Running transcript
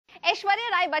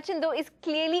Aishwarya Rai Bachchan, though, is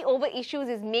clearly over issues,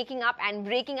 is making up and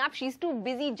breaking up. She's too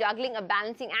busy juggling a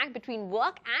balancing act between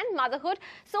work and motherhood.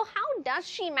 So how does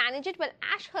she manage it? Well,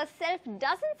 Ash herself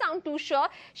doesn't sound too sure.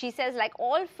 She says, like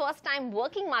all first-time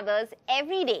working mothers,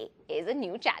 every day is a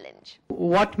new challenge.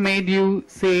 What made you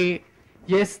say,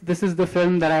 yes, this is the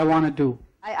film that I want to do?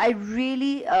 I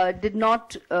really did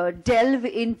not delve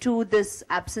into this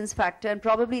absence factor, and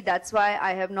probably that's why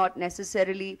I have not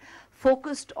necessarily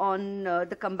focused on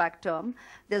the comeback term.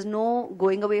 There's no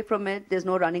going away from it, there's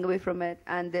no running away from it,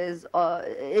 and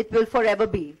it will forever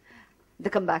be the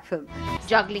comeback film.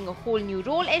 Juggling a whole new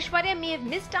role, Aishwarya may have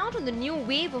missed out on the new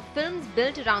wave of films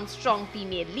built around strong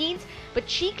female leads, but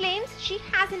she claims she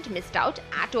hasn't missed out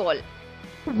at all.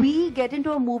 We get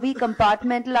into a movie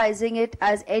compartmentalizing it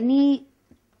as any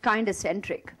kind of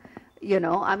centric, you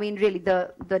know, I mean really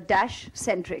the dash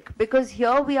centric, because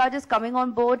here we are just coming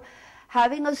on board,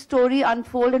 having a story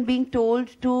unfold and being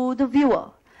told to the viewer.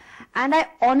 And I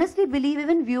honestly believe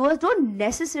even viewers don't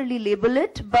necessarily label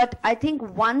it, but I think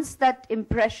once that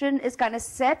impression is kind of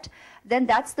set, then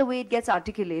that's the way it gets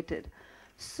articulated.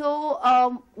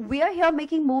 So we are here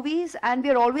making movies, and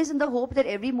we are always in the hope that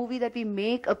every movie that we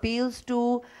make appeals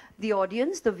to the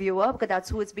audience, the viewer, because that's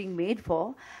who it's being made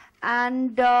for.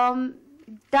 And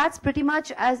that's pretty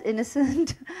much as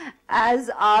innocent as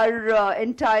our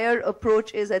entire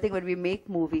approach is, I think, when we make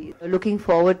movies. Looking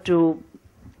forward to,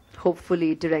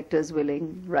 hopefully, directors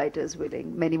willing, writers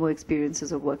willing, many more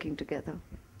experiences of working together.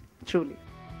 Truly.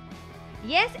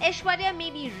 Yes, Aishwarya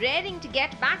may be raring to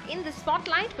get back in the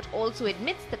spotlight, but also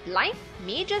admits that life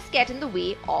may just get in the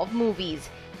way of movies.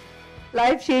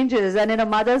 Life changes, and in a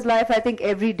mother's life, I think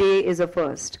every day is a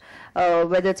first.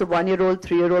 Whether it's a 1-year-old,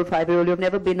 3-year-old, 5-year-old, you've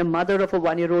never been a mother of a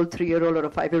 1-year-old, 3-year-old, or a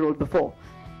 5-year-old before.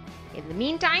 In the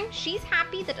meantime, she's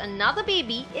happy that another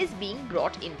baby is being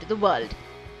brought into the world.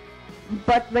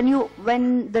 But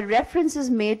when the reference is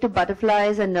made to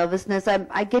butterflies and nervousness,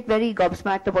 I get very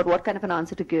gobsmacked about what kind of an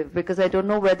answer to give, because I don't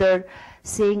know whether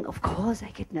saying, of course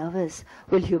I get nervous,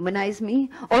 will humanize me,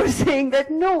 or saying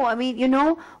that, no, I mean, you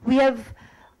know, we have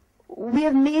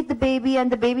made the baby, and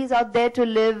the baby's out there to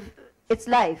live its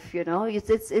life, you know.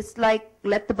 It's like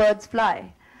let the birds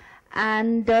fly.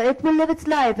 And it will live its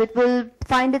life, it will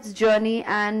find its journey,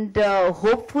 and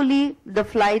hopefully the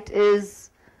flight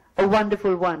is a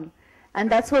wonderful one. And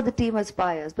that's what the team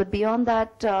aspires. But beyond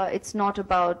that, it's not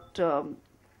about,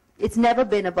 it's never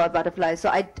been about butterflies.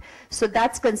 So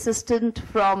that's consistent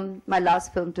from my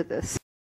last film to this.